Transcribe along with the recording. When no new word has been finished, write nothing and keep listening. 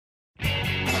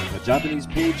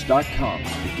JapanesePage.com,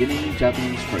 beginning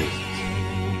Japanese phrases.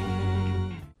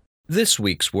 This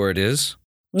week's word is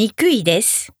にくいで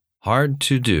す。 hard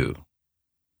to do.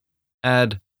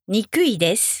 Add にくい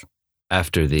です。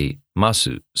 after the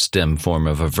masu stem form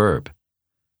of a verb.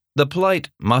 The polite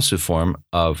masu form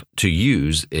of to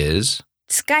use is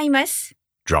使います。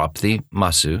 drop the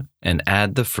masu and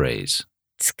add the phrase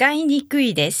使いにく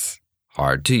いです。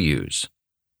 hard to use.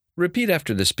 Repeat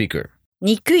after the speaker.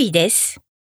 にくいです。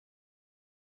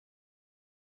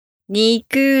に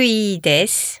くいで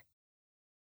す。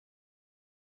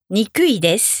にくい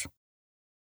です。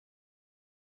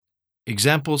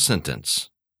 Example sentence.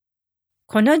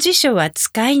 この辞書は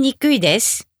使いにくいで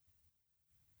す。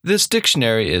 This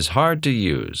dictionary is hard to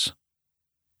use.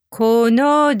 こ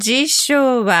の辞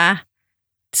書は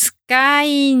使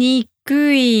いに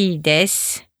くいで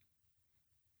す。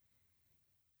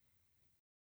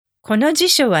この辞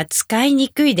書は使いに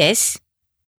くいです。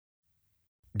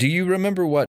 Do you remember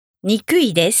what にく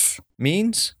いです。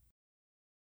 means?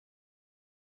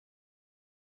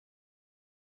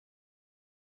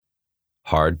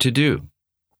 Hard to do.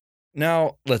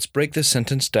 Now, let's break this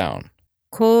sentence down.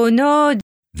 この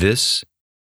This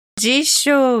辞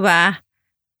書は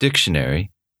dictionary,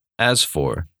 as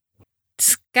for,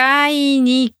 使い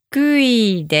にく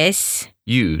いです。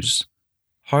 use,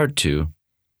 hard to,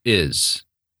 is.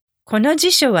 この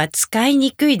辞書は使い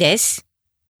にくいです。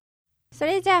そ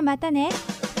れじゃあまたね。